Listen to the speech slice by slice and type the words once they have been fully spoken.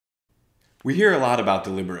We hear a lot about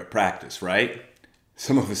deliberate practice, right?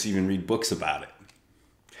 Some of us even read books about it.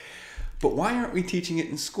 But why aren't we teaching it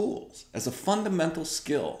in schools as a fundamental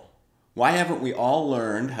skill? Why haven't we all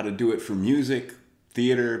learned how to do it for music,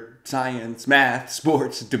 theater, science, math,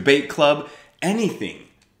 sports, debate club, anything?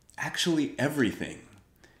 Actually, everything.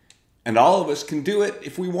 And all of us can do it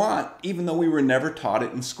if we want, even though we were never taught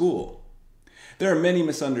it in school. There are many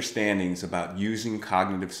misunderstandings about using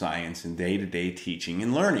cognitive science in day-to-day teaching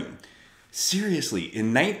and learning. Seriously,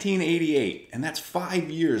 in 1988, and that's 5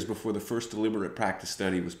 years before the first deliberate practice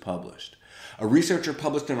study was published, a researcher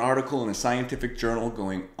published an article in a scientific journal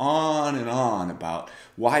going on and on about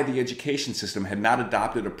why the education system had not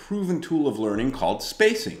adopted a proven tool of learning called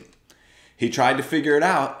spacing. He tried to figure it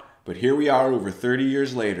out, but here we are over 30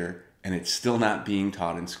 years later, and it's still not being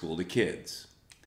taught in school to kids.